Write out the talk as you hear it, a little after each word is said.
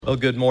Well,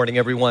 good morning,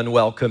 everyone.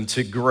 Welcome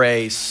to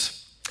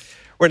Grace.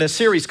 We're in a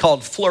series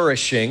called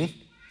Flourishing,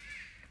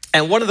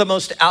 and one of the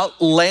most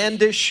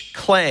outlandish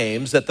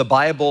claims that the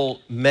Bible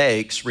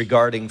makes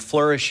regarding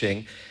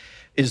flourishing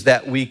is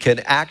that we can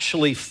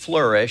actually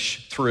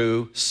flourish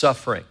through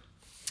suffering.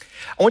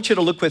 I want you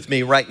to look with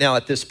me right now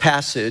at this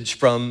passage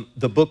from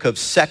the book of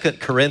 2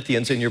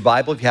 Corinthians in your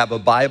Bible. If you have a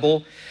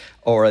Bible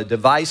or a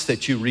device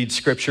that you read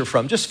scripture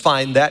from, just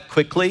find that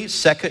quickly.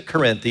 2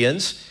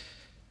 Corinthians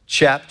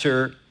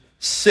chapter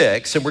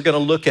 6, and we're going to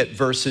look at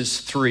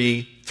verses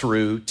 3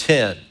 through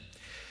 10.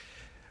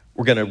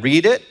 We're going to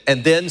read it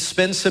and then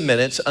spend some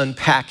minutes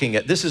unpacking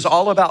it. This is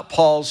all about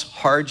Paul's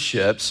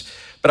hardships,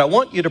 but I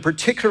want you to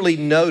particularly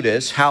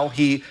notice how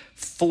he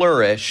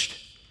flourished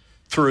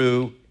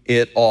through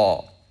it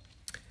all.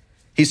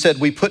 He said,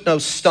 "We put no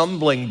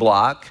stumbling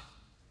block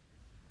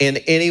in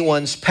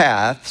anyone's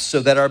path so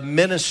that our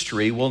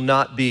ministry will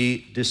not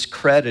be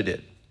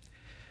discredited.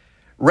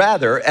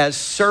 Rather, as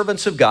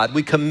servants of God,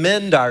 we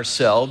commend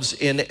ourselves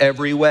in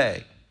every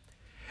way,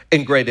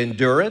 in great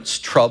endurance,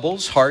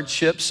 troubles,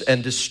 hardships,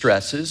 and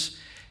distresses,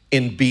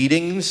 in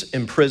beatings,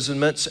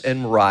 imprisonments,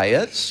 and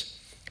riots,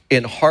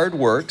 in hard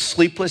work,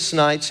 sleepless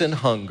nights, and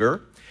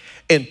hunger,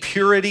 in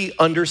purity,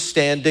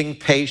 understanding,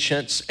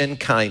 patience, and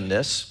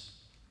kindness,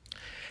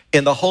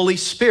 in the Holy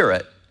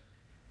Spirit,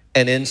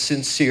 and in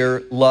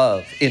sincere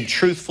love, in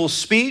truthful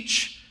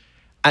speech,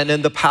 and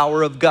in the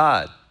power of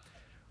God,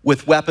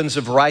 with weapons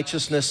of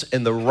righteousness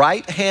in the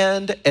right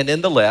hand and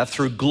in the left,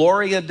 through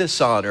glory and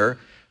dishonor,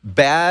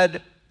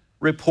 bad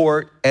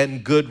report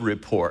and good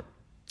report."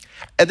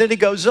 And then he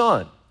goes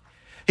on.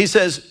 He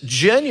says,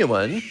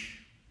 "Genuine,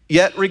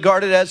 yet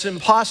regarded as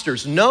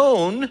impostors,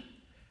 known,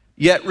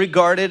 yet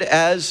regarded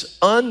as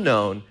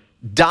unknown,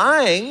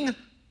 dying,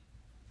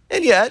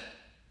 and yet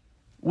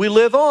we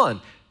live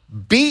on,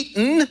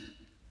 beaten,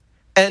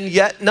 and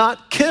yet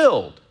not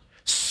killed,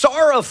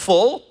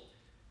 sorrowful,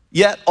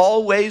 yet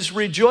always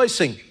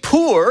rejoicing,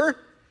 poor,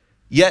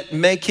 yet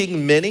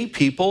making many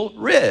people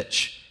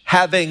rich,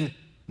 having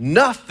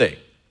nothing,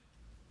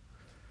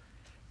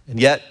 and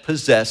yet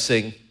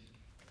possessing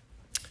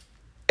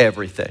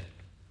everything."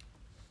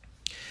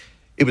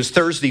 It was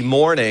Thursday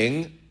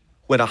morning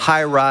when a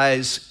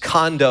high-rise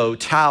condo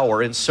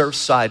tower in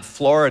Surfside,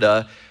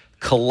 Florida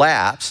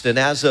collapsed, and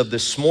as of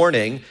this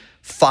morning,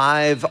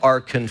 5 are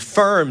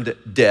confirmed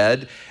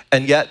dead,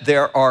 and yet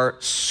there are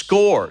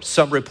scores,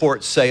 some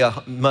reports say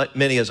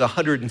many as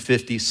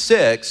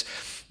 156,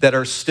 that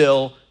are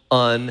still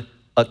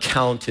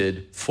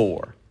unaccounted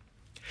for.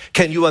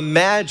 Can you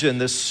imagine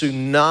the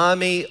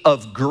tsunami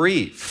of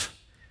grief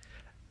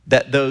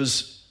that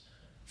those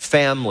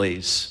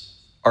families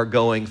are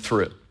going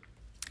through?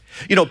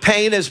 You know,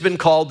 pain has been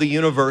called the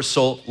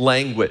universal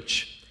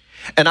language.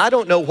 And I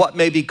don't know what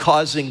may be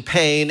causing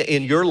pain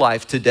in your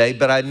life today,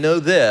 but I know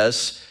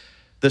this: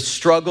 the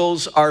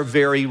struggles are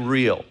very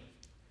real.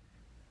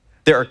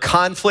 There are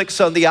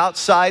conflicts on the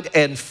outside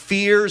and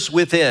fears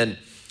within.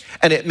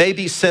 And it may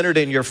be centered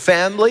in your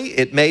family.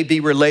 It may be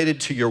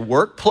related to your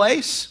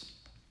workplace.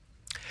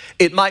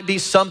 It might be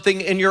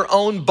something in your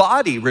own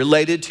body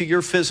related to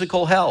your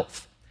physical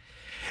health.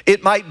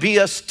 It might be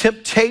a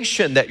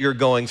temptation that you're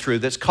going through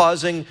that's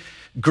causing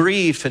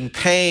grief and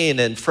pain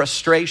and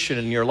frustration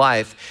in your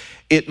life.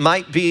 It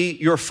might be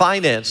your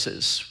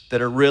finances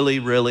that are really,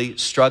 really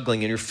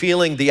struggling, and you're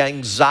feeling the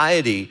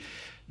anxiety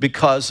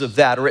because of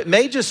that. Or it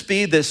may just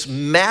be this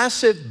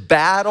massive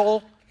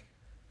battle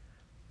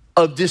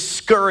of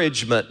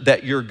discouragement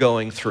that you're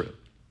going through.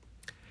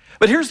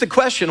 But here's the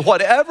question: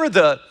 whatever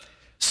the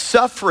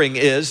suffering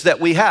is that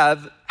we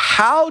have,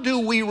 how do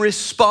we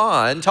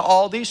respond to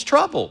all these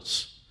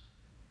troubles,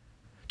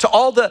 to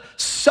all the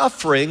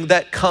suffering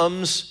that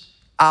comes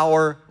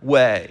our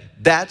way?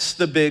 That's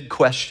the big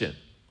question.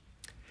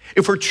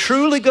 If we're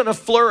truly going to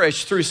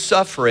flourish through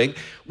suffering,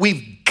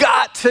 we've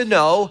got to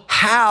know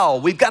how.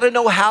 We've got to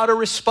know how to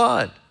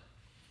respond.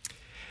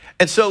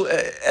 And so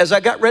as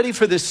I got ready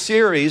for this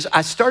series,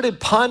 I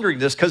started pondering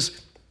this because,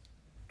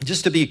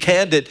 just to be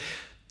candid,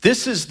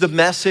 this is the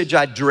message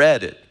I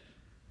dreaded.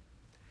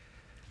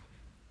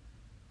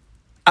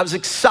 I was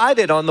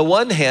excited on the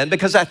one hand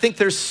because I think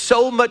there's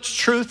so much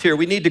truth here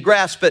we need to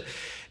grasp, but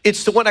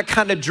it's the one I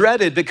kind of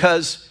dreaded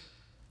because,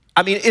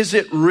 I mean, is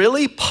it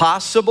really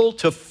possible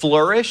to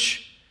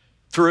flourish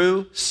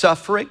through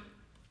suffering?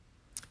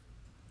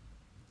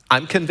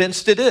 I'm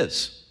convinced it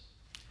is.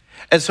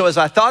 And so as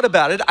I thought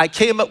about it, I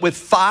came up with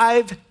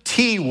 5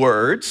 T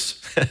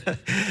words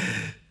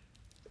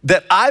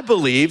that I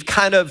believe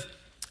kind of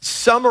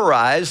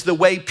summarize the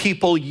way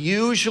people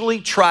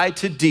usually try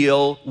to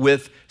deal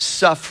with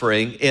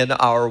suffering in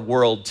our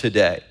world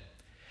today.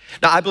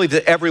 Now, I believe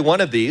that every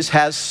one of these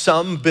has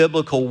some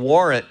biblical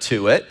warrant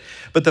to it,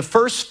 but the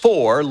first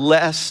 4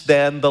 less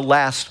than the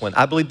last one.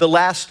 I believe the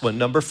last one,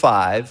 number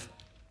 5,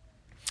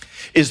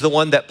 is the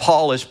one that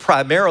Paul is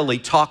primarily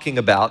talking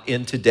about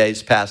in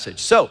today's passage.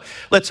 So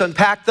let's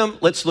unpack them.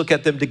 Let's look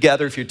at them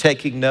together. If you're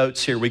taking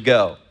notes, here we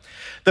go.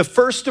 The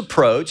first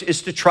approach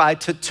is to try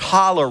to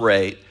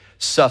tolerate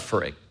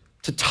suffering,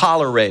 to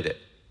tolerate it.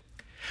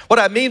 What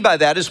I mean by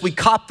that is we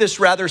cop this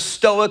rather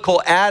stoical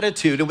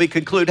attitude and we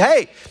conclude,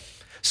 hey,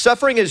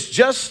 suffering is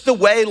just the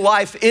way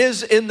life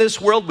is in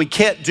this world. We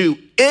can't do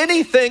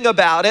anything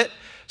about it.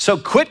 So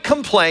quit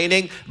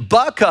complaining,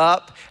 buck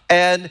up,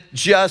 and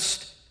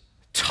just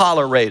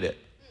tolerate it.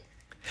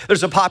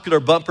 There's a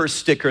popular bumper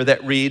sticker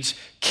that reads,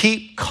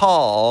 keep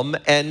calm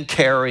and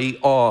carry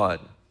on.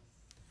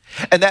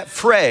 And that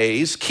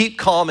phrase, keep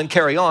calm and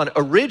carry on,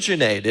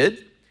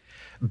 originated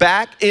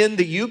back in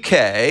the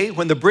UK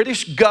when the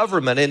British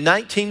government in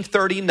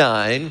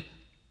 1939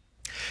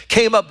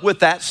 came up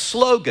with that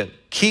slogan,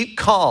 keep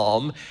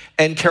calm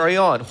and carry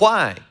on.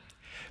 Why?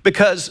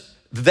 Because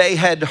they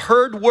had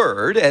heard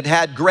word and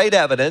had great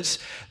evidence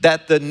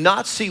that the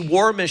Nazi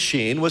war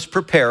machine was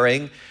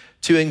preparing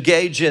to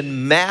engage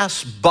in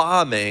mass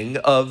bombing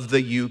of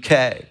the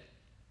UK.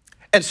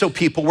 And so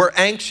people were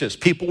anxious.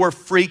 People were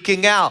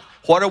freaking out.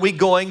 What are we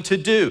going to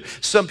do?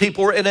 Some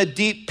people were in a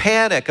deep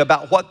panic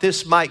about what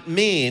this might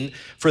mean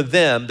for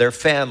them, their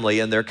family,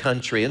 and their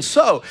country. And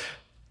so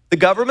the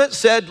government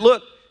said,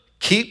 look,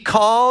 keep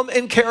calm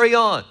and carry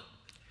on.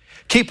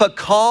 Keep a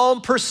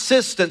calm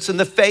persistence in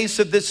the face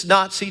of this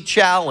Nazi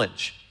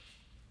challenge.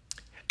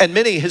 And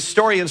many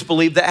historians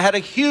believe that had a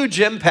huge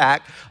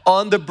impact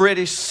on the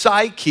British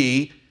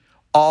psyche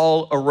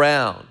all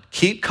around.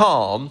 Keep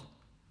calm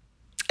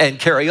and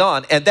carry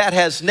on. And that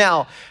has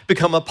now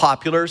become a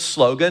popular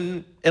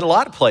slogan in a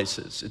lot of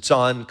places. It's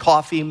on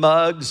coffee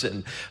mugs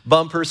and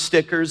bumper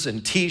stickers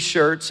and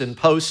t-shirts and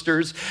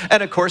posters.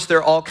 And of course, there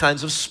are all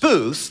kinds of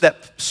spoofs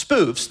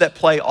that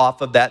play off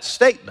of that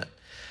statement.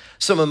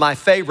 Some of my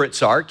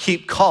favorites are,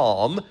 keep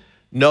calm,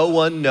 no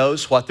one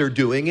knows what they're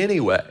doing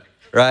anyway,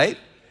 right?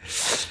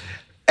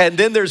 And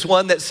then there's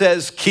one that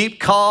says, keep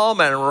calm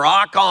and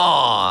rock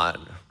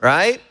on,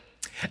 right?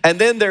 And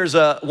then there's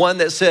one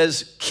that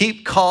says,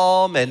 keep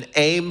calm and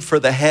aim for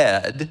the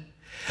head.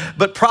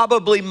 But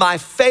probably my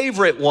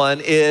favorite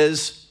one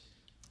is,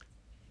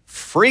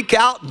 freak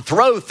out and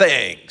throw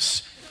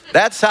things.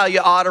 That's how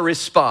you ought to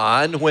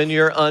respond when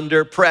you're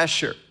under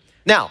pressure.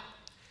 Now,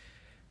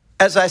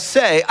 as I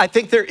say, I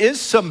think there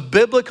is some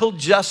biblical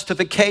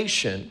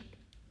justification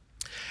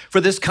for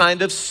this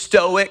kind of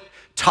stoic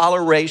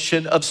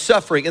toleration of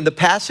suffering. In the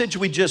passage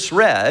we just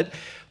read,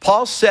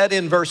 Paul said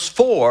in verse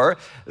 4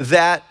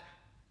 that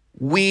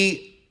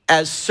we,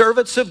 as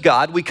servants of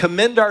God, we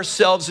commend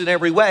ourselves in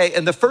every way.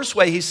 And the first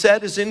way he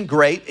said is in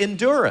great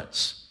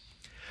endurance.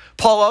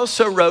 Paul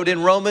also wrote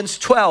in Romans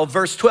 12,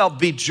 verse 12,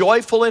 be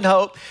joyful in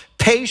hope,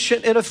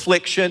 patient in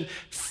affliction,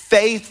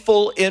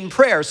 faithful in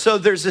prayer. So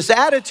there's this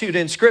attitude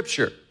in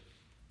Scripture,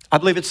 I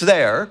believe it's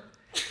there,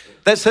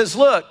 that says,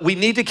 look, we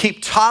need to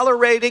keep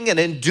tolerating and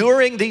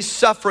enduring these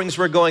sufferings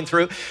we're going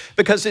through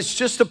because it's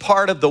just a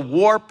part of the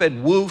warp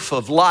and woof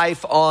of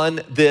life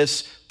on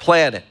this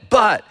planet.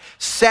 But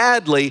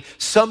sadly,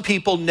 some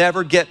people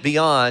never get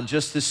beyond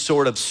just this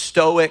sort of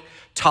stoic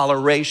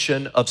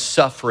toleration of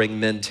suffering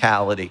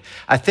mentality.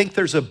 I think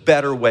there's a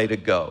better way to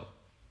go.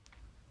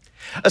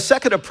 A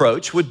second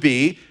approach would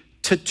be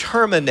to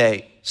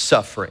terminate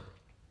suffering,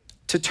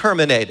 to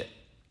terminate it.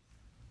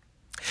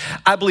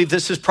 I believe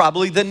this is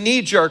probably the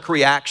knee-jerk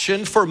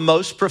reaction for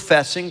most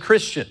professing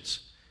Christians.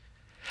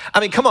 I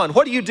mean, come on,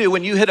 what do you do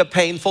when you hit a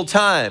painful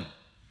time?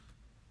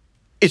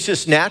 It's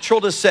just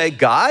natural to say,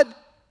 God,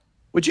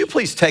 would you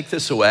please take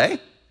this away,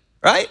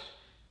 right?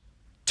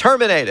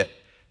 Terminate it.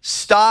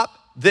 Stop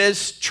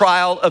this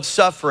trial of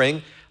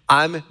suffering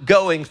I'm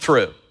going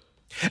through.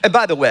 And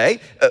by the way,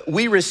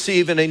 we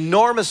receive an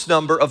enormous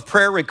number of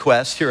prayer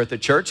requests here at the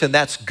church, and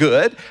that's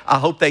good. I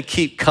hope they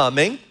keep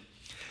coming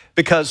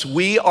because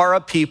we are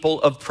a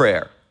people of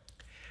prayer.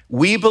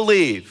 We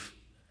believe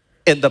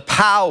in the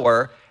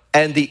power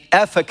and the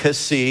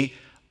efficacy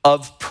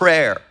of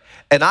prayer.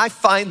 And I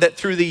find that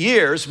through the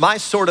years, my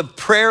sort of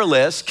prayer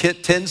list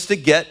tends to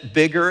get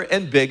bigger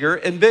and bigger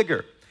and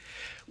bigger.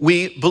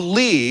 We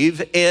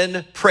believe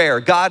in prayer.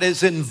 God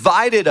has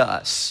invited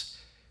us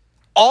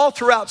all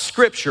throughout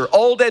Scripture,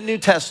 Old and New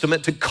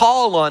Testament, to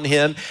call on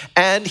him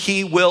and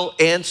he will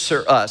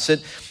answer us.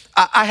 And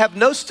I have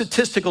no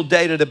statistical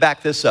data to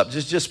back this up. This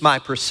is just my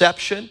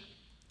perception.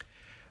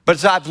 But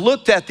as I've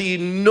looked at the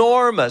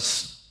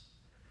enormous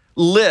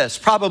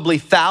list, probably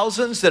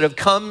thousands that have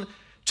come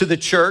to the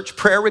church,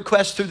 prayer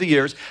requests through the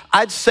years,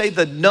 I'd say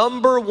the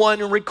number one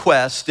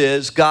request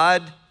is,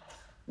 God,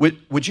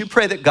 would you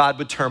pray that God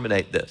would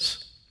terminate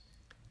this?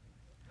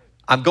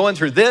 I'm going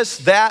through this,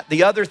 that,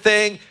 the other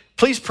thing.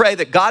 Please pray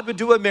that God would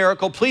do a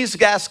miracle. Please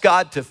ask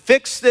God to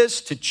fix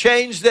this, to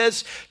change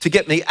this, to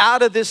get me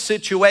out of this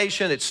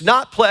situation. It's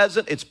not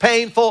pleasant, it's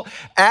painful.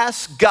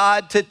 Ask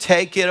God to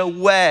take it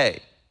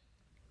away.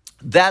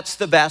 That's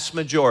the vast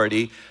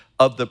majority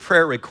of the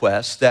prayer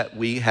requests that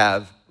we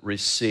have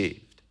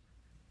received.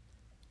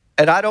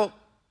 And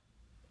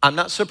I'm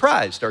not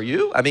surprised, are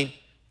you? I mean,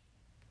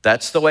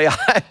 that's the way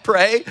I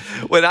pray.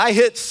 When I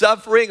hit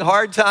suffering,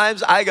 hard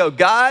times, I go,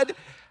 God,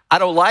 I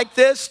don't like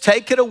this.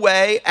 Take it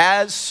away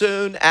as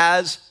soon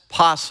as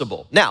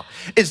possible. Now,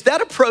 is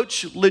that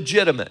approach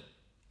legitimate?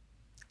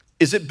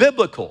 Is it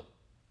biblical?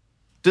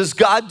 Does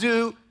God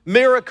do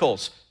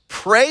miracles?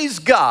 Praise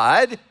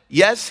God,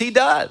 yes, he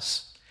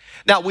does.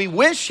 Now, we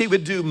wish he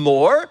would do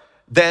more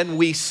than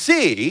we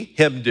see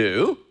him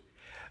do,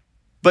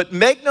 but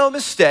make no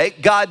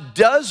mistake, God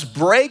does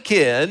break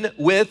in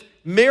with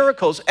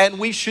miracles, and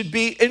we should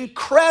be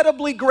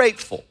incredibly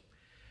grateful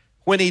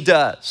when he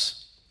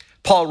does.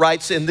 Paul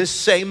writes in this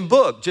same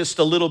book, just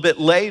a little bit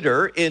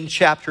later in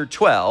chapter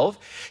 12,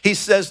 he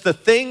says, the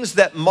things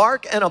that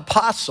mark an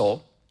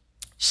apostle,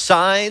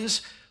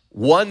 signs,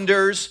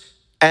 wonders,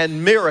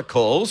 and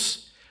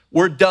miracles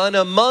were done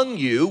among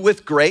you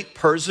with great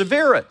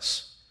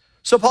perseverance.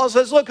 So Paul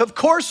says, look, of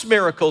course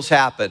miracles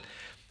happen.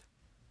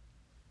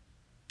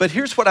 But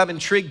here's what I'm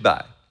intrigued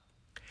by.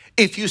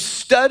 If you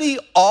study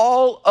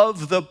all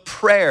of the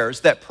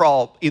prayers that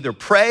Paul either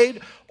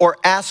prayed or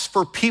asked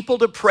for people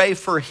to pray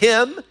for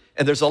him,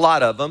 and there's a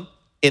lot of them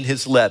in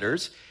his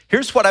letters,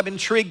 here's what I'm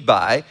intrigued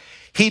by.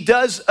 He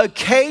does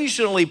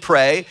occasionally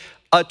pray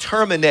a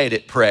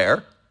terminated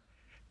prayer.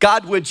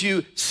 God, would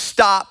you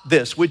stop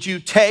this? Would you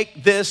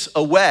take this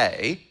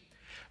away?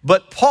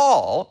 But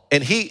Paul,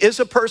 and he is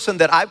a person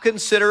that I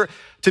consider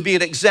to be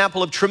an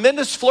example of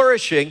tremendous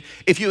flourishing.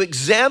 If you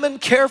examine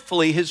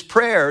carefully his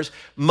prayers,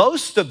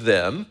 most of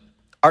them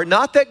are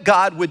not that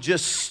God would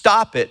just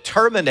stop it,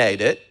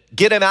 terminate it,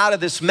 get him out of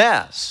this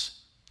mess.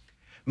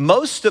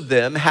 Most of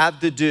them have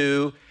to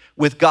do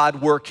with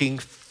God working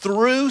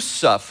through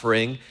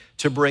suffering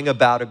to bring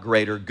about a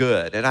greater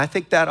good. And I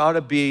think that ought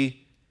to be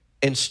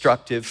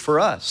instructive for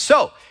us.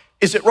 So,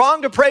 is it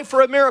wrong to pray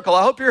for a miracle?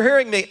 I hope you're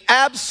hearing me.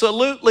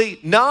 Absolutely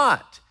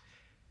not.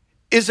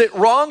 Is it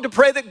wrong to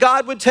pray that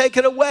God would take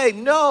it away?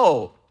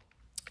 No.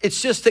 It's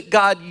just that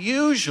God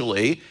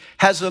usually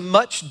has a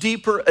much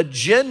deeper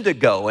agenda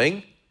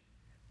going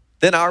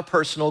than our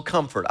personal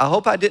comfort. I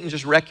hope I didn't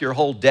just wreck your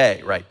whole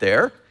day right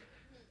there.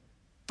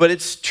 But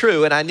it's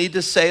true, and I need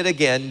to say it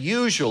again.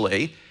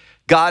 Usually,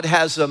 God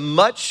has a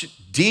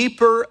much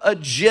deeper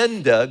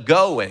agenda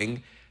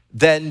going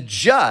than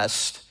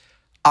just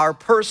our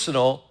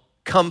personal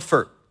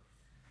comfort.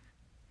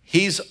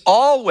 He's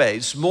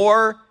always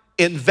more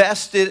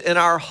invested in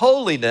our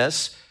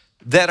holiness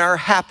than our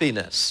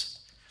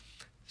happiness.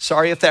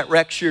 Sorry if that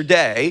wrecks your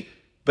day,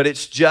 but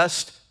it's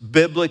just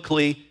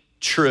biblically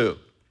true.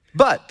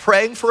 But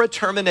praying for a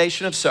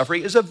termination of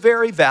suffering is a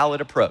very valid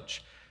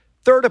approach.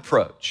 Third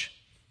approach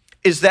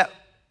is that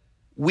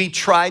we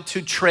try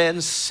to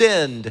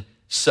transcend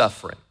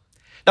suffering.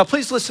 Now,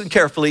 please listen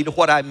carefully to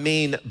what I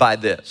mean by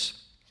this.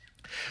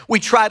 We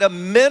try to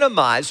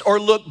minimize or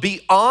look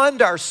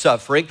beyond our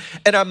suffering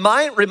and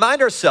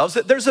remind ourselves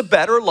that there's a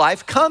better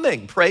life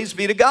coming. Praise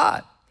be to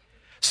God.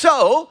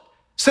 So,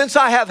 since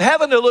I have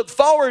heaven to look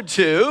forward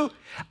to,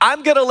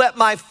 I'm going to let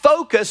my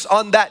focus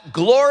on that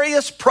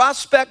glorious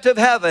prospect of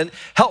heaven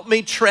help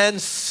me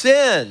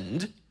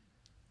transcend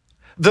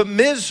the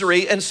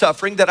misery and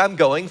suffering that I'm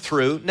going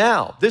through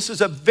now. This is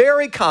a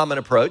very common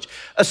approach,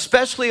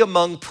 especially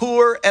among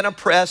poor and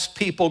oppressed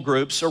people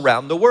groups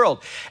around the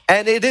world.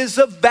 And it is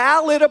a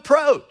valid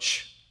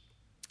approach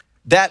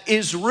that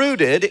is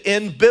rooted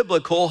in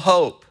biblical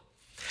hope.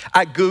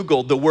 I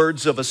Googled the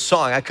words of a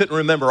song. I couldn't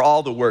remember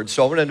all the words,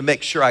 so I wanted to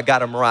make sure I got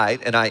them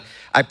right, and I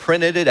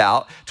printed it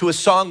out to a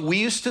song we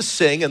used to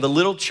sing in the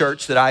little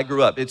church that I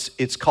grew up.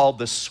 It's called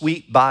The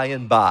Sweet By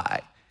and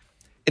By.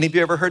 Any of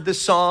you ever heard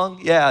this song?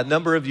 Yeah, a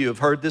number of you have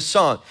heard this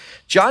song.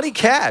 Johnny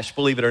Cash,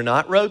 believe it or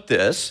not, wrote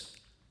this.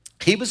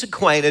 He was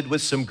acquainted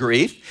with some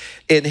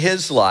grief in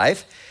his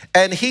life,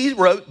 and he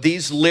wrote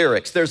these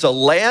lyrics. There's a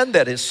land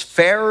that is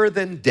fairer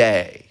than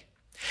day,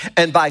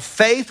 and by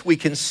faith we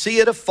can see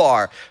it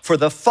afar, for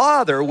the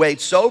Father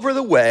waits over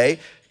the way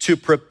to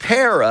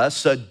prepare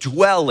us a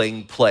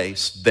dwelling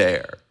place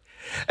there.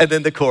 And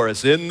then the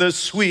chorus, in the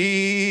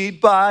sweet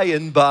by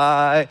and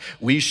by,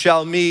 we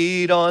shall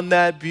meet on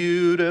that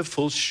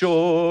beautiful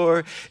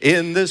shore.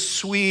 In the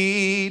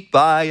sweet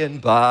by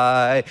and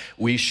by,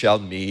 we shall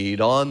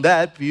meet on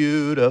that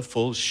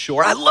beautiful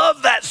shore. I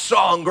love that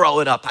song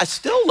growing up. I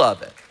still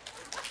love it.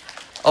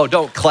 Oh,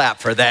 don't clap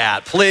for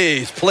that.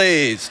 Please,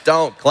 please,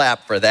 don't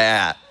clap for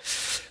that.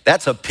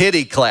 That's a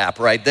pity clap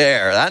right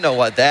there. I know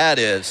what that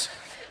is.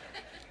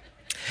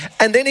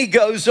 And then he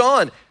goes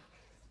on.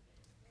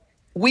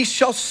 We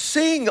shall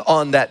sing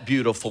on that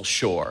beautiful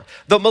shore,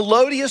 the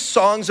melodious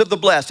songs of the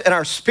blessed, and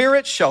our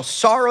spirits shall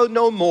sorrow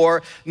no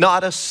more,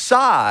 not a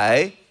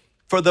sigh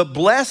for the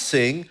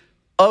blessing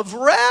of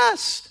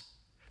rest.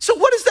 So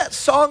what is that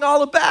song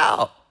all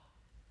about?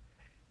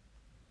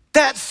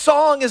 That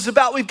song is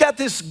about, we've got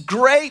this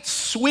great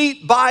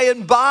sweet by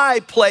and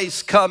by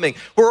place coming.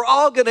 We're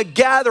all gonna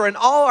gather and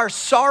all our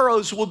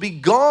sorrows will be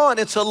gone.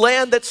 It's a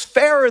land that's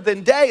fairer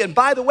than day. And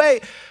by the way,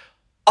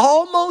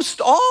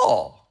 almost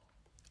all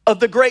of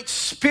the great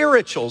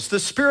spirituals, the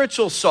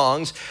spiritual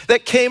songs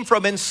that came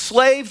from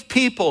enslaved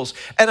peoples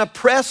and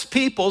oppressed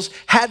peoples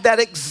had that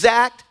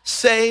exact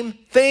same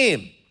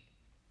theme.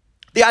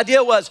 The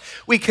idea was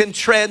we can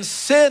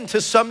transcend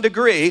to some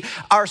degree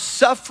our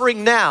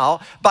suffering now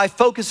by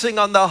focusing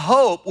on the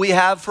hope we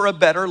have for a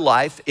better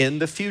life in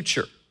the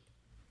future.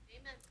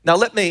 Amen. Now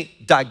let me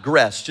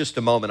digress just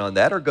a moment on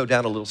that or go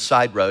down a little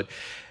side road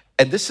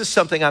And this is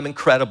something I'm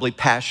incredibly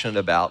passionate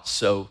about,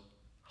 so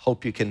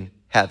hope you can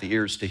have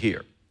ears to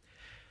hear.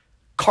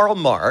 Karl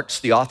Marx,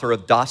 the author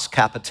of Das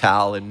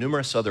Kapital and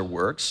numerous other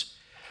works,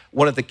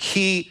 one of the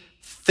key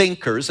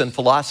thinkers and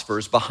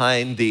philosophers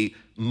behind the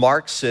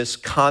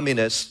Marxist,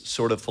 communist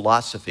sort of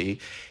philosophy,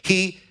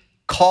 he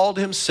called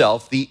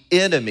himself the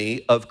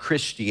enemy of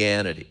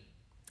Christianity.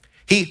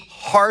 He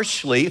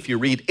harshly, if you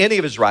read any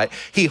of his writing,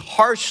 he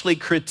harshly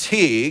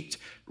critiqued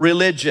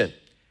religion.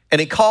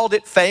 And he called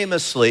it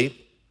famously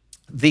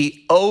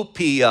the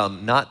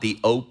opium, not the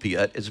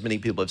opiate, as many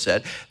people have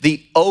said,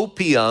 the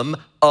opium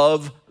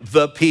of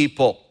the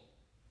people.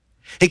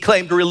 He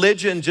claimed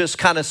religion just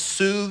kind of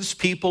soothes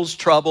people's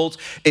troubles,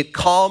 it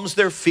calms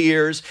their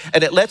fears,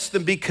 and it lets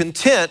them be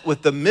content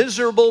with the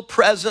miserable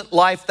present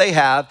life they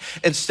have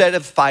instead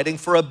of fighting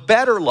for a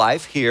better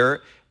life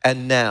here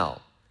and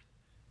now.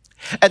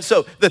 And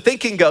so the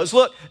thinking goes,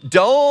 look,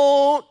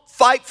 don't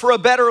fight for a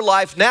better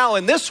life now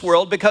in this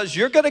world because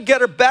you're going to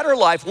get a better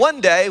life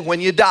one day when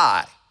you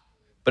die.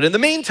 But in the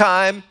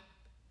meantime,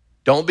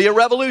 don't be a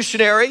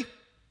revolutionary.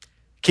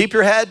 Keep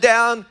your head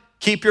down,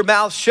 keep your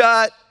mouth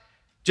shut.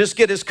 Just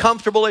get as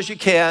comfortable as you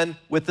can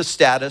with the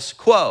status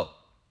quo.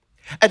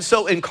 And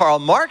so in Karl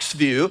Marx's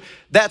view,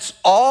 that's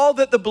all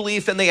that the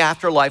belief in the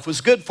afterlife was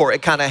good for.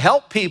 It kind of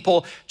helped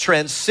people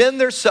transcend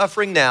their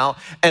suffering now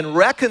and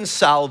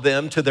reconcile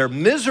them to their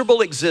miserable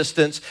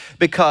existence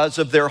because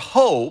of their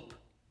hope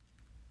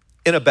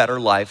in a better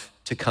life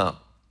to come.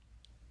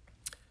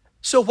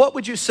 So what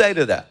would you say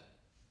to that?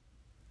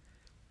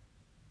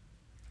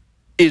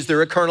 Is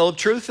there a kernel of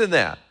truth in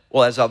that?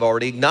 Well, as I've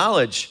already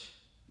acknowledged,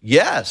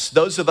 yes,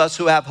 those of us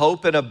who have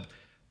hope in a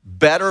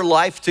better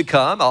life to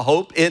come, a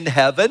hope in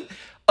heaven,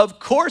 of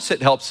course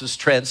it helps us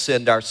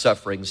transcend our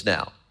sufferings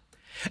now.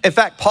 In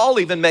fact, Paul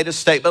even made a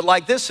statement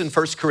like this in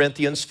 1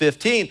 Corinthians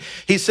 15.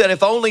 He said,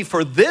 if only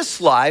for this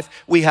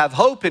life we have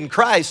hope in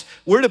Christ,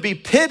 we're to be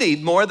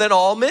pitied more than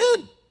all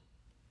men.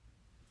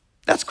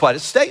 That's quite a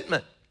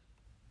statement.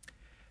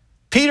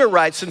 Peter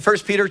writes in 1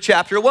 Peter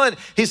chapter 1,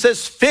 he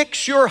says,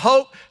 fix your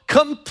hope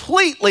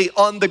completely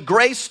on the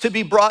grace to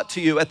be brought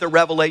to you at the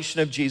revelation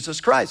of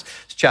Jesus Christ.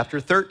 It's chapter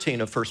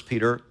 13 of 1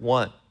 Peter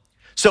 1.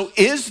 So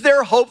is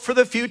there hope for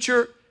the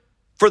future,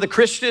 for the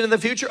Christian in the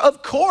future?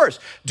 Of course.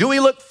 Do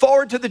we look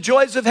forward to the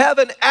joys of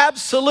heaven?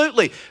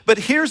 Absolutely. But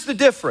here's the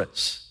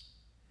difference.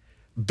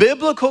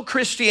 Biblical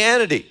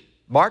Christianity,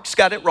 Mark's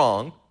got it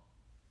wrong.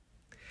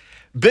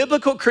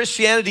 Biblical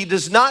Christianity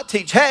does not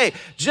teach, hey,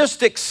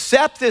 just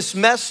accept this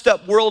messed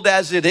up world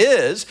as it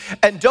is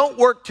and don't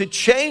work to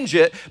change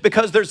it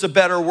because there's a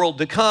better world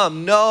to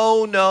come.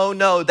 No, no,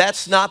 no,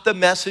 that's not the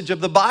message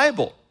of the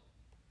Bible.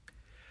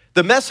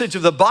 The message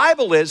of the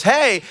Bible is,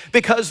 hey,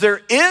 because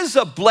there is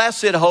a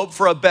blessed hope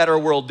for a better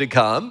world to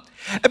come,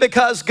 and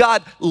because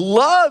God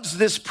loves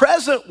this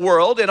present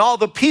world and all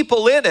the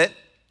people in it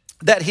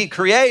that he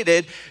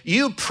created,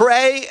 you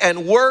pray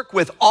and work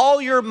with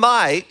all your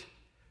might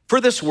for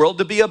this world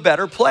to be a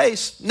better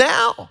place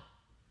now.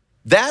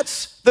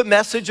 That's the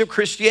message of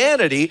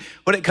Christianity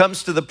when it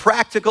comes to the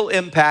practical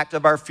impact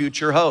of our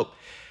future hope.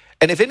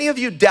 And if any of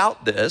you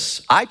doubt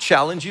this, I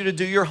challenge you to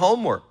do your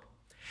homework.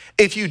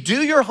 If you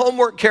do your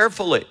homework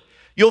carefully,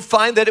 you'll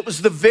find that it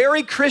was the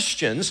very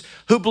Christians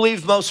who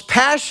believed most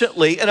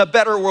passionately in a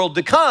better world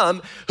to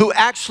come who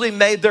actually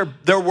made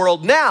their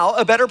world now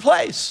a better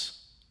place.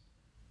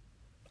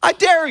 I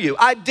dare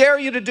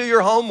you to do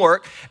your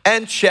homework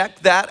and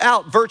check that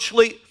out.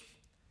 Virtually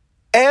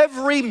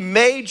every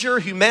major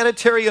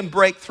humanitarian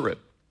breakthrough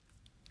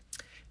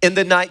in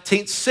the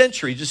 19th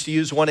century, just to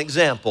use one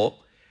example,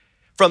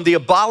 from the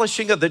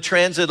abolishing of the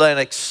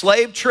transatlantic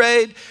slave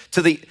trade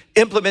to the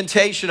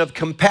implementation of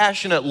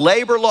compassionate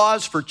labor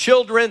laws for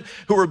children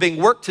who were being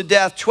worked to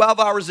death 12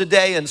 hours a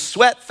day in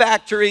sweat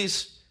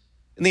factories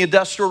in the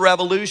Industrial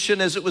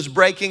Revolution as it was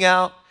breaking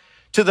out,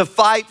 to the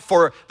fight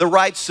for the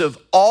rights of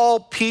all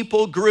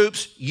people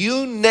groups,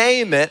 you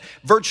name it,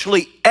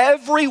 virtually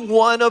every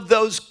one of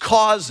those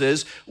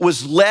causes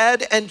was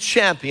led and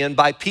championed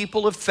by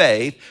people of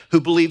faith who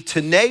believed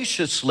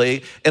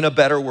tenaciously in a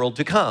better world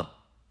to come,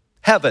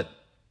 heaven.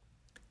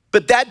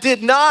 But that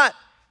did not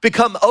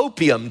become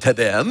opium to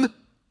them,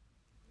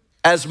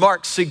 as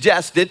Marx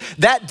suggested.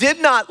 That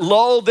did not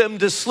lull them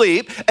to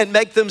sleep and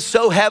make them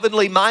so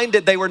heavenly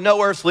minded they were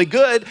no earthly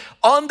good.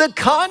 On the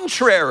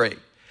contrary,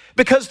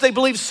 because they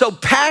believed so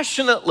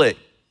passionately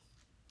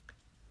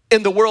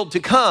in the world to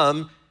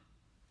come,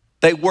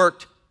 they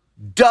worked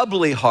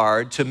doubly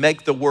hard to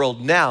make the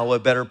world now a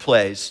better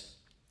place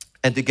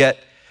and to get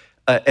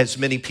as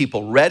many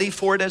people ready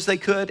for it as they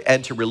could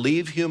and to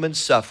relieve human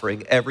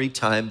suffering every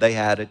time they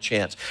had a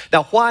chance.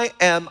 Now, why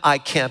am I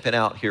camping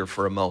out here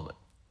for a moment?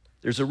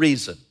 There's a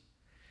reason.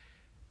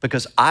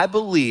 Because I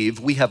believe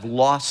we have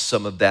lost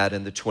some of that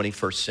in the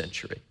 21st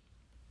century.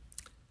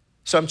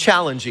 So I'm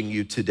challenging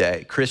you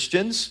today,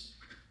 Christians.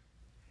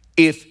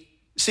 The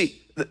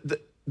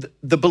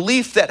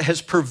belief that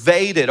has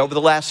pervaded over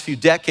the last few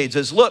decades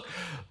is, look,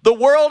 the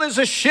world is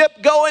a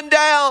ship going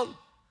down.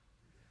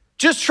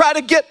 Just try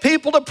to get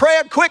people to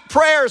pray a quick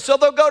prayer so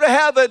they'll go to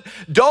heaven.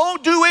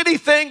 Don't do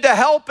anything to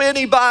help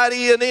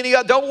anybody and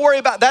don't worry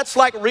about that's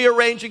like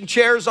rearranging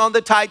chairs on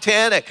the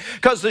Titanic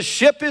because the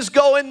ship is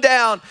going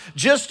down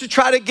just to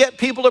try to get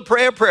people to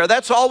pray a prayer.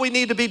 That's all we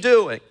need to be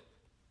doing.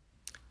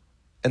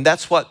 And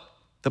that's what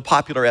the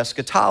popular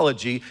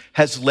eschatology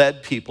has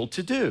led people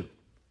to do.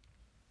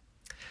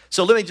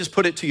 So let me just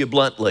put it to you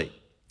bluntly.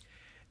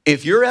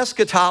 If your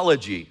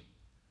eschatology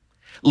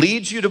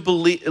leads you to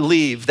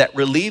believe that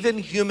relieving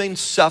human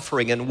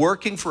suffering and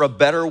working for a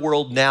better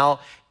world now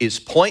is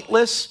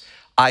pointless,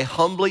 I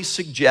humbly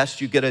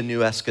suggest you get a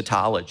new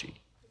eschatology.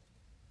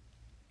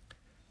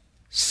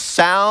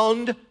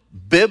 Sound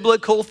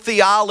biblical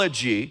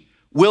theology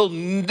will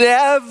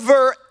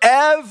never,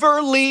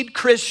 ever lead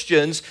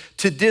Christians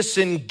to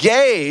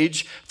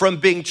disengage from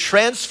being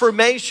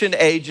transformation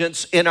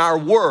agents in our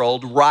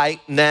world right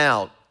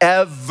now.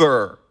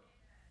 Ever.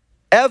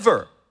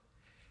 Ever.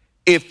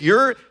 If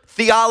your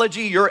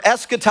theology, your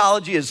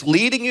eschatology is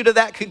leading you to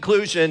that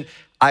conclusion,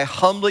 I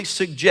humbly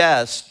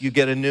suggest you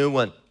get a new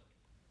one.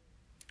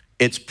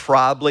 It's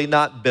probably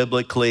not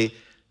biblically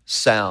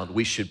sound.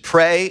 We should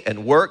pray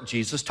and work.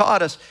 Jesus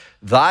taught us,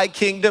 thy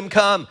kingdom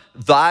come,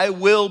 thy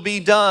will be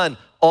done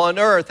on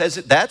earth.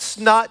 That's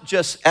not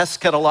just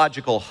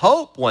eschatological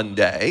hope one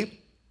day.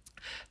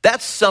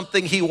 That's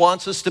something he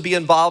wants us to be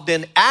involved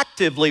in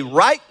actively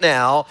right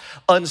now,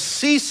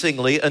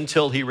 unceasingly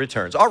until he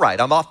returns. All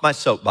right, I'm off my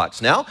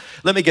soapbox now.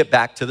 Let me get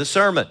back to the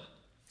sermon.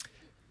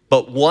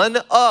 But one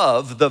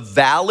of the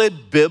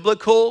valid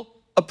biblical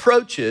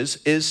approaches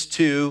is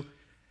to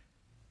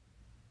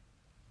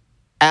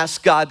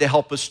ask God to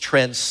help us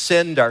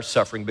transcend our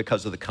suffering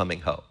because of the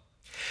coming hope.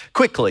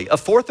 Quickly, a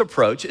fourth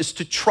approach is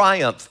to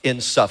triumph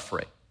in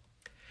suffering.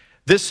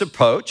 This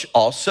approach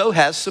also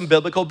has some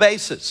biblical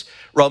basis.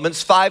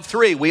 Romans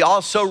 5:3, we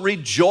also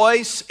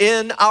rejoice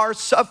in our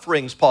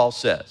sufferings, Paul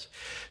says.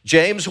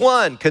 James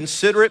 1,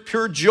 consider it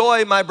pure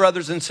joy, my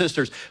brothers and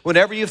sisters,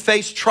 whenever you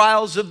face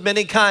trials of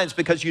many kinds,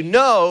 because you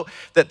know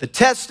that the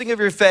testing of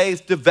your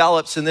faith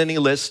develops, and then he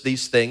lists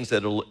these things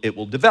that it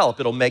will develop.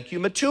 It'll make you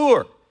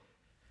mature.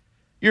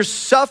 Your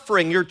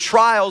suffering, your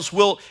trials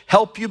will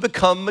help you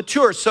become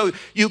mature. So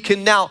you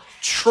can now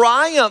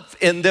triumph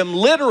in them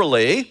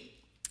literally,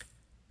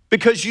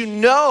 because you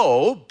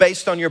know,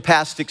 based on your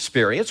past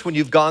experience, when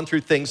you've gone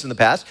through things in the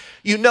past,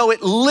 you know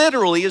it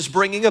literally is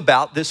bringing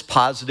about this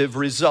positive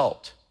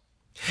result.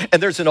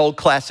 And there's an old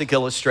classic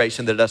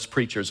illustration that us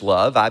preachers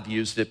love. I've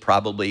used it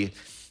probably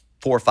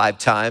 4 or 5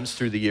 times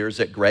through the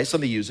years at Grace.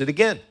 Let me use it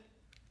again.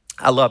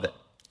 I love it.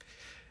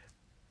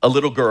 A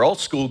little girl,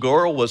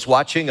 schoolgirl, was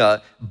watching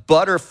a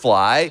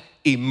butterfly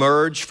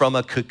emerge from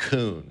a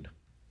cocoon.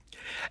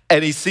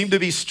 And he seemed to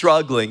be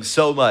struggling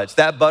so much.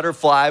 That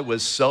butterfly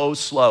was so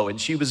slow, and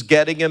she was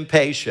getting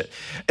impatient.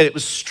 And it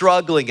was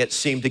struggling, it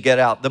seemed, to get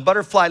out. The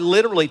butterfly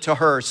literally, to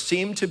her,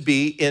 seemed to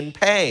be in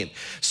pain.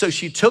 So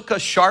she took a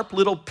sharp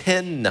little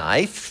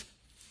penknife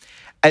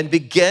and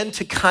began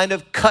to kind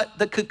of cut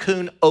the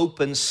cocoon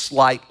open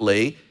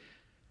slightly,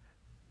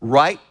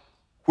 right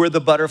where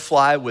the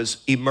butterfly was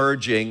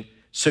emerging,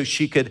 so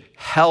she could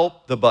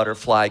help the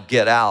butterfly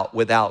get out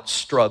without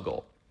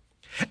struggle.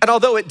 And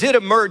although it did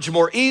emerge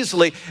more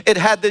easily, it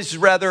had these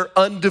rather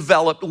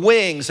undeveloped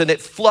wings, and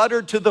it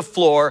fluttered to the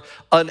floor,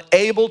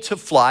 unable to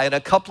fly, and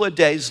a couple of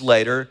days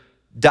later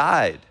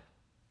died.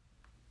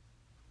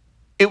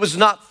 It was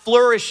not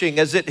flourishing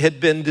as it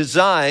had been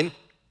designed,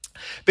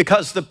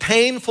 because the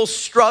painful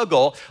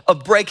struggle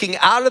of breaking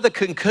out of the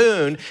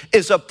cocoon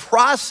is a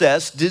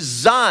process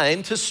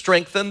designed to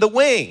strengthen the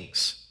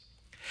wings.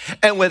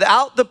 And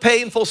without the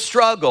painful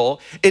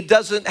struggle, it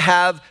doesn't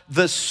have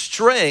the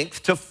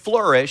strength to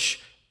flourish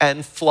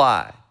and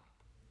fly.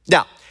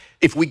 Now,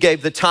 if we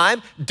gave the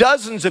time,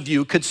 dozens of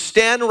you could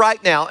stand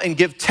right now and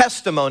give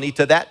testimony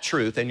to that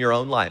truth in your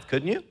own life,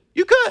 couldn't you?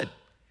 You could.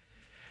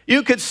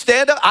 You could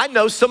stand up. I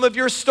know some of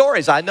your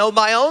stories. I know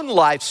my own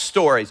life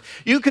stories.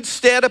 You could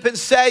stand up and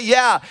say,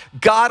 yeah,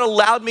 God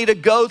allowed me to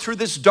go through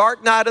this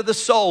dark night of the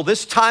soul,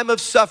 this time of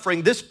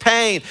suffering, this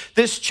pain,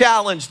 this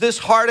challenge, this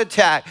heart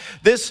attack,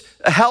 this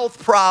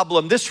health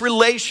problem, this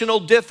relational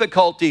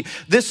difficulty,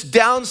 this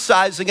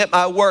downsizing at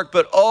my work.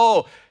 But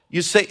oh,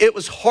 you say, it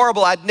was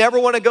horrible. I'd never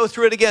want to go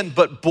through it again.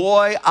 But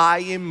boy, I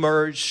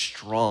emerged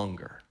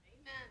stronger.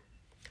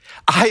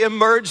 I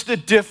emerged a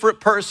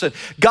different person.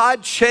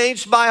 God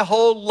changed my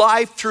whole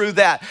life through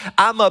that.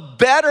 I'm a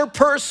better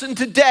person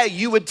today,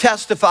 you would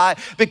testify,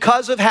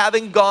 because of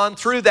having gone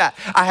through that.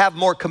 I have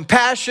more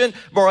compassion,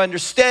 more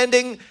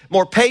understanding,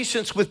 more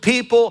patience with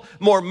people,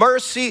 more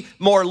mercy,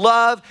 more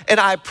love, and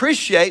I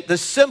appreciate the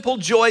simple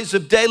joys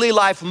of daily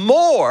life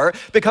more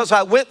because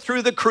I went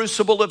through the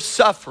crucible of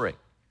suffering.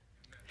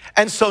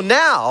 And so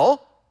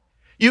now,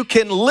 you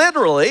can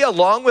literally,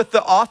 along with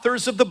the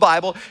authors of the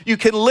Bible, you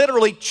can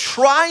literally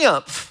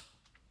triumph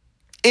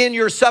in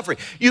your suffering.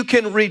 You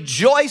can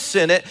rejoice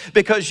in it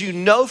because you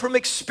know from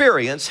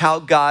experience how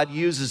God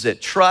uses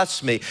it.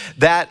 Trust me,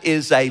 that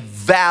is a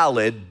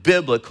valid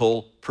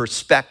biblical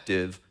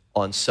perspective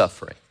on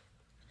suffering.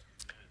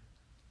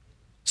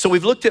 So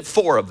we've looked at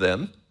 4 of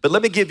them, but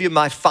let me give you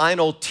my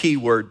final T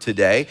word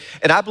today.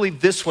 And I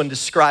believe this one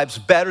describes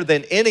better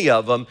than any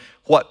of them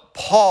what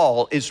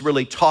Paul is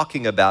really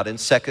talking about in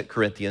 2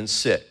 Corinthians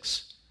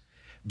 6.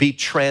 Be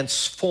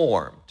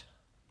transformed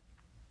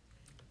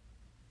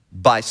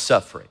by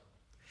suffering.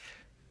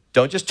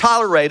 Don't just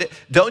tolerate it.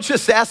 Don't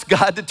just ask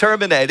God to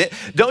terminate it.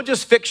 Don't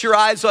just fix your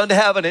eyes on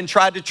heaven and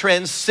try to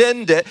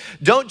transcend it.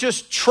 Don't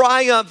just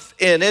triumph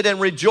in it and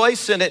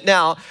rejoice in it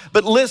now.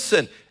 But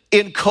listen,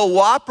 in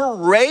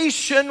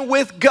cooperation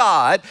with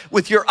God,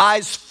 with your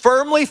eyes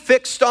firmly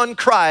fixed on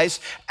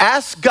Christ,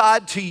 ask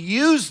God to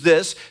use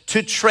this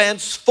to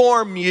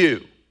transform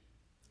you.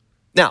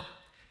 Now,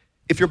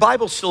 if your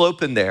Bible's still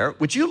open there,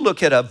 would you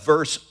look at a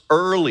verse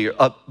earlier,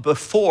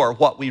 before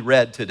what we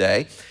read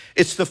today?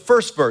 It's the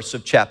first verse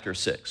of chapter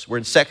 6. We're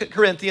in 2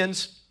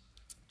 Corinthians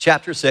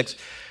chapter 6.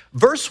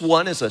 Verse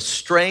 1 is a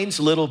strange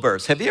little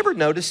verse. Have you ever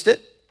noticed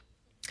it?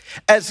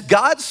 As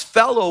God's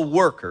fellow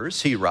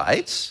workers, he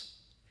writes,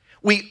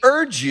 we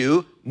urge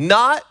you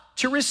not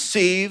to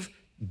receive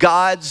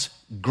God's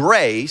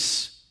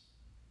grace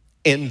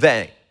in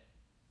vain.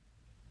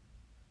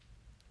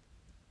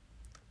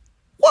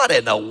 What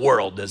in the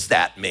world does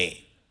that mean?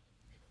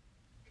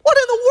 What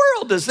in the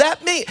world does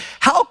that mean?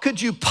 How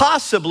could you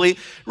possibly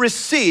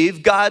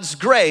receive God's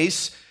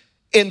grace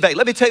in vain?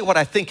 Let me tell you what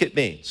I think it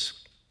means.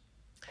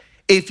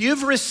 If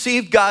you've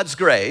received God's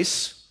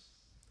grace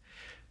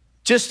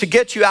just to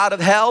get you out of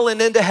hell and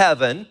into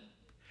heaven,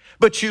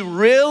 but you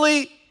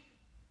really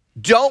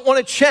don't want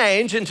to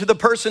change into the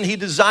person he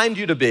designed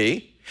you to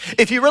be,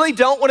 if you really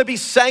don't want to be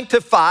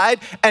sanctified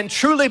and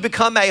truly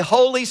become a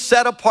holy,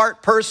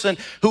 set-apart person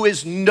who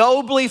is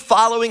nobly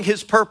following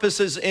his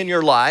purposes in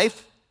your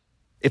life,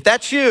 if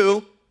that's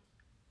you,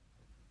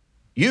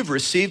 you've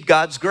received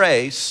God's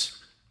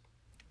grace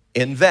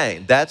in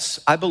vain.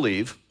 That's, I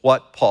believe,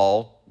 what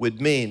Paul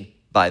would mean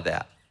by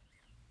that.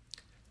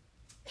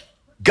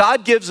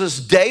 God gives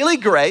us daily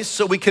grace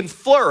so we can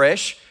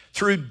flourish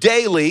through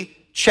daily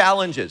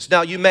challenges.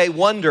 Now, you may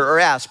wonder or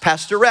ask,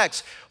 Pastor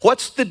Rex,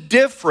 what's the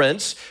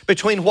difference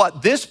between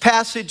what this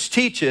passage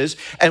teaches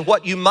and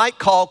what you might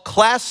call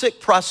classic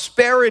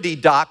prosperity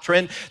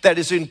doctrine that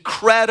is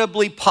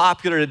incredibly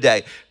popular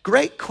today?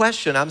 Great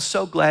question. I'm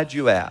so glad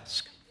you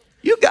asked.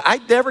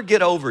 I never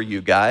get over you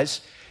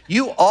guys.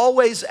 You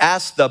always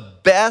ask the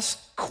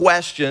best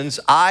questions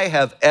I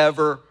have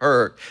ever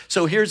heard.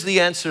 So here's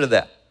the answer to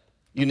that.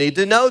 You need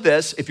to know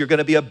this if you're going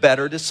to be a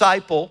better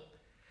disciple,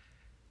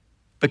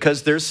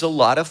 because there's a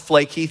lot of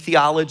flaky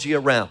theology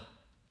around.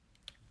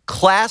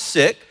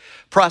 Classic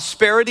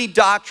prosperity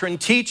doctrine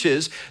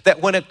teaches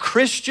that when a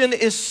Christian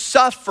is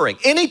suffering,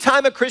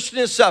 anytime a Christian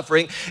is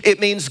suffering, it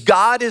means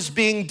God is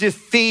being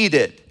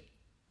defeated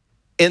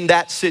in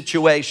that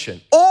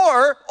situation.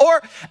 Or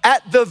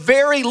at the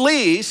very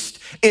least,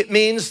 it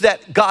means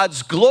that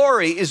God's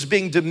glory is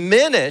being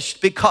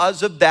diminished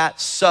because of that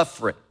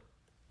suffering.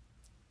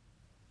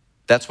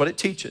 That's what it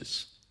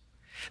teaches.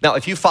 Now,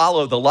 if you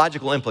follow the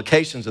logical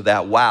implications of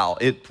that, wow,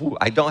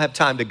 I don't have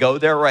time to go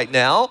there right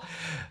now,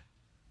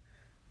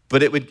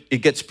 but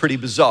it gets pretty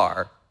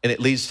bizarre, and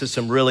it leads to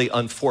some really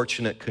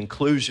unfortunate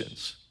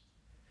conclusions.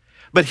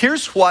 But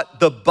here's what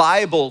the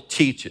Bible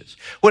teaches.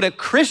 When a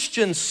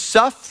Christian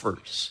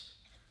suffers,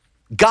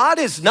 God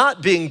is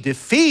not being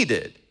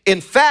defeated. In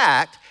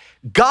fact,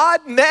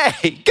 God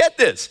may, get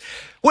this,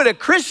 when a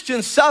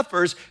Christian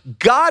suffers,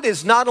 God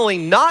is not only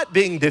not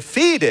being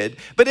defeated,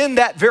 but in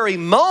that very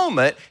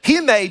moment,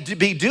 he may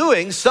be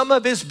doing some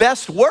of his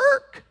best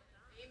work.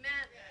 Amen.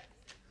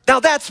 Now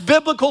that's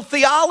biblical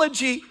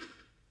theology.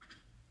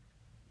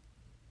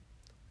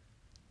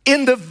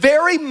 In the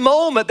very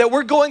moment that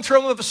we're going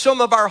through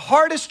some of our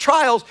hardest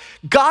trials,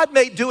 God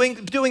may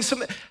doing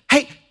some,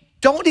 hey,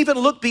 don't even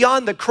look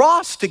beyond the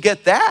cross to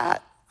get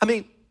that. I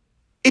mean,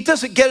 it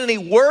doesn't get any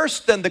worse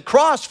than the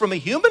cross from a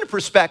human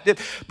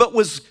perspective, but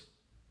was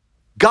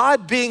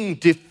God being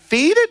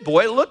defeated?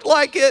 Boy, it looked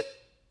like it.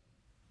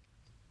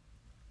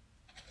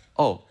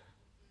 Oh,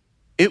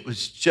 it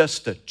was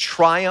just a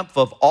triumph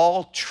of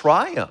all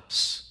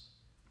triumphs.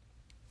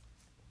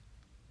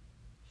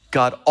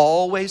 God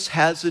always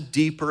has a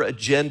deeper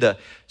agenda.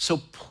 So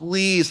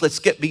please, let's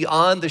get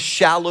beyond the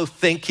shallow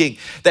thinking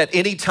that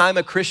anytime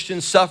a Christian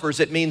suffers,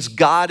 it means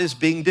God is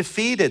being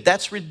defeated.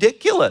 That's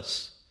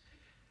ridiculous.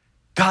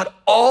 God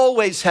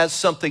always has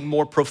something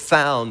more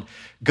profound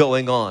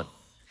going on.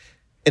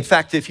 In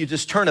fact, if you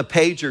just turn a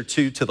page or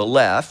two to the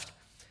left,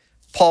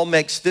 Paul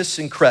makes this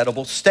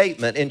incredible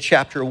statement in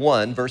chapter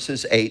 1,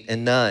 verses 8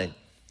 and 9.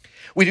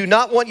 We do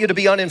not want you to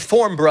be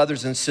uninformed,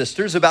 brothers and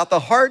sisters, about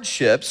the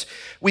hardships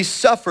we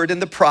suffered in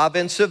the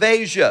province of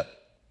Asia.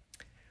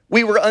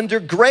 We were under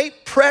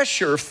great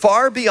pressure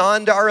far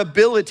beyond our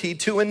ability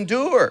to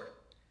endure,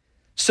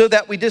 so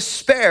that we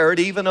despaired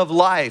even of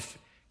life.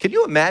 Can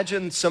you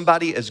imagine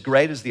somebody as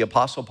great as the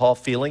Apostle Paul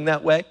feeling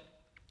that way?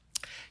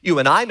 You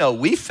and I know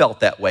we felt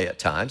that way at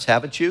times,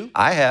 haven't you?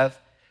 I have.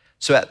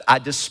 So I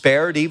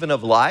despaired even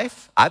of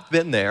life. I've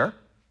been there.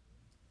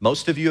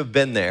 Most of you have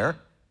been there.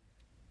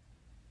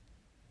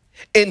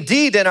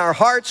 Indeed, in our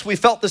hearts, we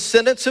felt the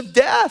sentence of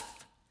death.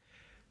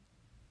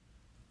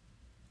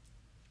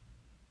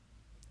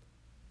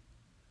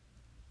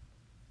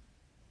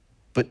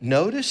 But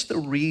notice the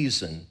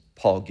reason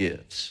Paul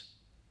gives.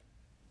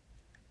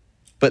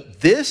 But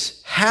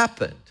this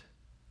happened.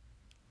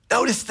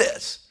 Notice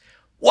this.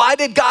 Why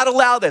did God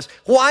allow this?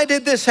 Why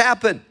did this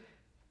happen?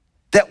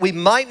 That we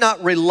might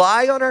not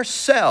rely on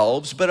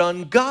ourselves, but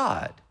on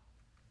God,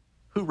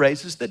 who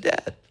raises the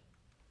dead.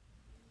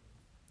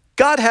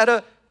 God had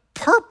a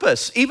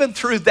purpose, even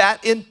through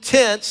that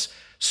intense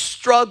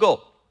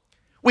struggle.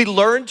 We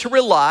learn to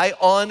rely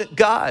on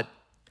God.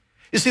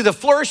 You see, the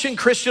flourishing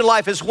Christian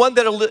life is one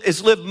that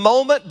is lived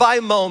moment by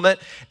moment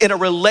in a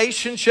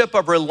relationship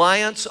of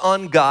reliance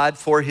on God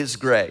for his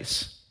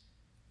grace.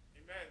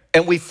 Amen.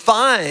 And we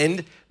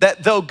find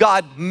that though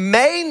God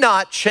may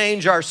not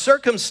change our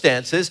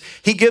circumstances,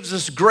 he gives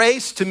us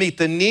grace to meet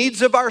the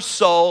needs of our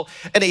soul,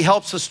 and he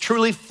helps us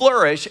truly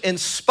flourish in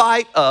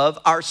spite of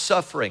our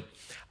suffering.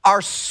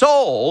 Our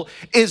soul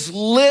is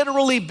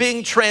literally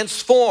being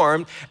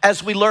transformed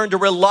as we learn to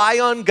rely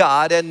on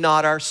God and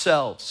not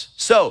ourselves.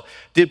 So,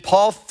 did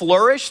Paul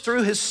flourish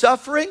through his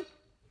suffering?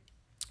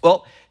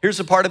 Well, here's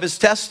a part of his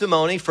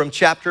testimony from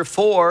chapter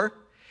 4.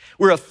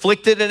 We're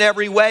afflicted in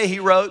every way, he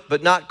wrote,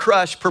 but not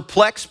crushed,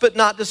 perplexed but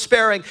not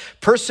despairing,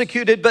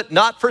 persecuted but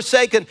not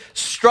forsaken,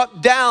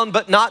 struck down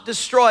but not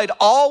destroyed,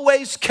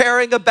 always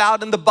carrying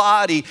about in the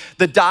body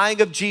the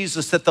dying of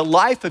Jesus, that the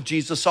life of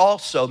Jesus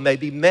also may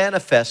be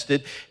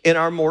manifested in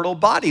our mortal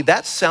body.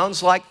 That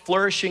sounds like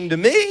flourishing to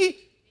me.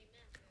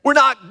 We're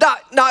not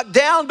knocked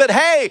down, but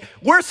hey,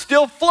 we're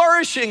still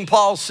flourishing,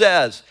 Paul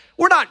says.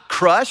 We're not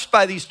crushed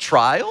by these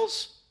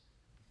trials.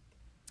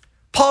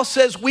 Paul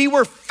says we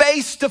were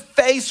face to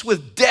face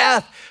with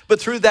death, but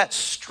through that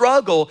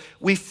struggle,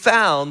 we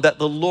found that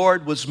the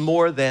Lord was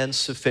more than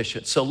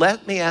sufficient. So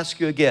let me ask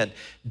you again,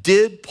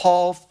 did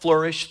Paul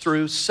flourish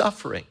through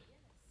suffering?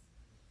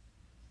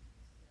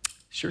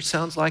 Sure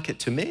sounds like it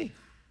to me.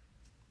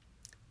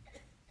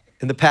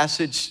 In the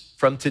passage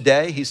from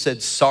today, he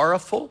said,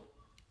 sorrowful,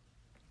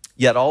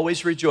 yet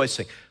always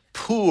rejoicing.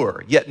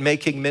 Poor, yet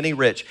making many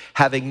rich.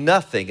 Having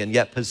nothing, and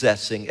yet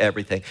possessing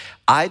everything.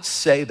 I'd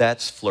say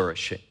that's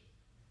flourishing.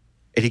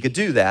 And he could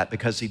do that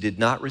because he did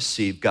not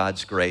receive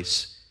God's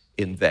grace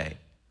in vain.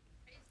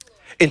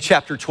 In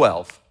chapter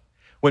 12,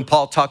 when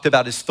Paul talked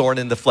about his thorn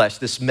in the flesh,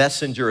 this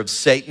messenger of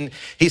Satan,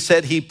 he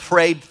said he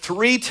prayed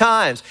 3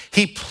 times.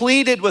 He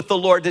pleaded with the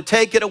Lord to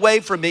take it away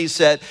from me, he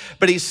said.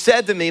 But he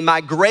said to me,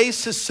 my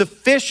grace is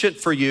sufficient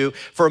for you,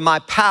 for my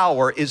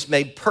power is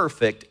made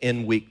perfect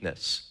in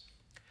weakness.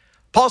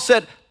 Paul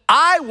said,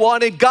 I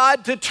wanted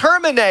God to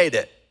terminate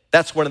it.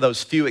 That's one of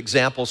those few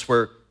examples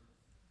where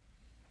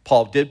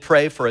Paul did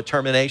pray for a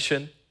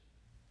termination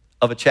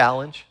of a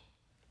challenge.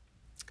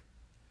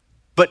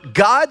 But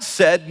God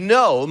said,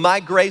 no, my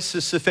grace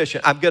is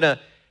sufficient. I'm going to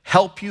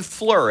help you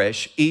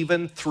flourish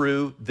even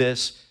through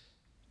this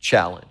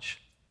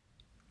challenge.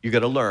 You're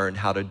going to learn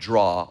how to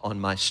draw on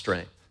my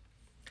strength.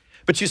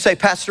 But you say,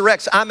 Pastor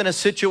Rex, I'm in a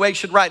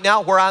situation right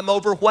now where I'm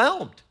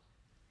overwhelmed.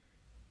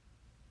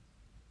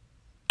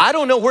 I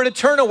don't know where to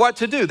turn or what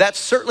to do. That's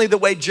certainly the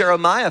way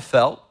Jeremiah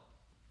felt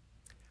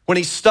when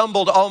he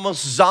stumbled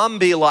almost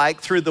zombie-like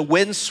through the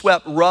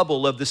windswept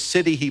rubble of the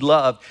city he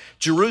loved.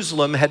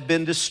 Jerusalem had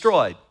been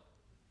destroyed.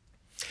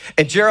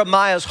 And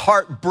Jeremiah's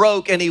heart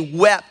broke and he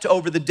wept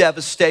over the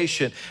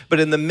devastation. But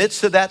in the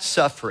midst of that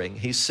suffering,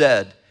 he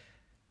said,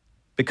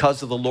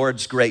 because of the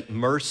Lord's great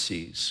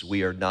mercies,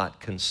 we are not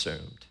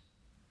consumed.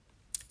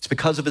 It's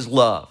because of his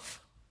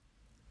love.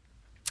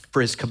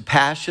 For his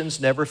compassions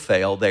never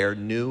fail. They are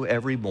new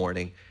every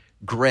morning.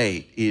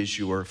 Great is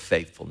your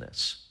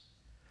faithfulness.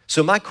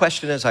 So my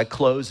question as I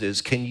close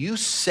is, can you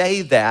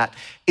say that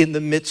in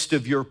the midst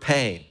of your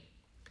pain?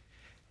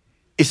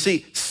 You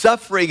see,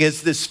 suffering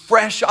is this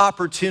fresh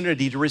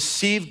opportunity to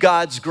receive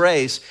God's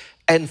grace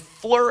and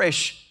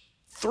flourish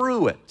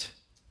through it.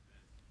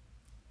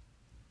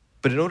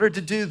 But in order to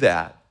do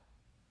that,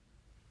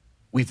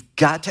 we've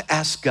got to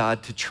ask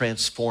God to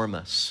transform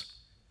us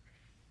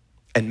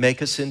and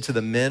make us into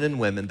the men and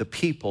women, the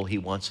people he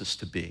wants us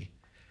to be.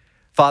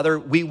 Father,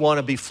 we want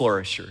to be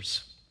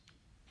flourishers.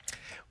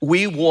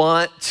 We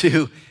want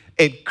to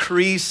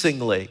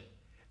increasingly,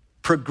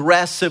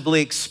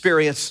 progressively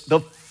experience the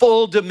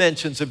full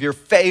dimensions of your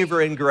favor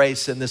and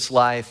grace in this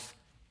life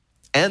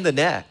and the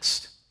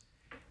next.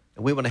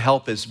 And we want to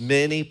help as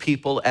many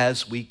people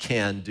as we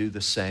can do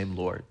the same,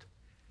 Lord.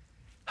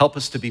 Help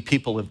us to be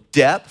people of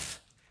depth,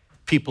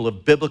 people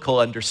of biblical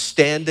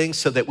understanding,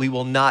 so that we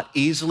will not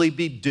easily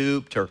be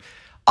duped or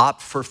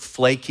opt for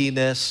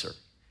flakiness or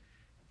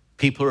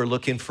people who are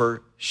looking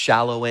for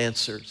shallow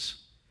answers.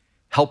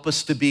 Help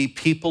us to be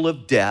people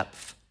of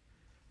depth,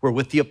 where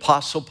with the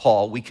Apostle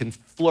Paul, we can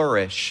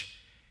flourish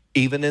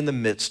even in the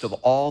midst of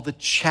all the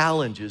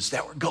challenges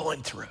that we're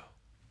going through.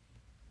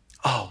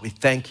 Oh, we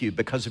thank you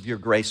because of your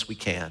grace we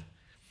can.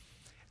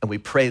 And we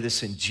pray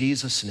this in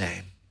Jesus'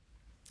 name.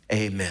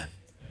 Amen.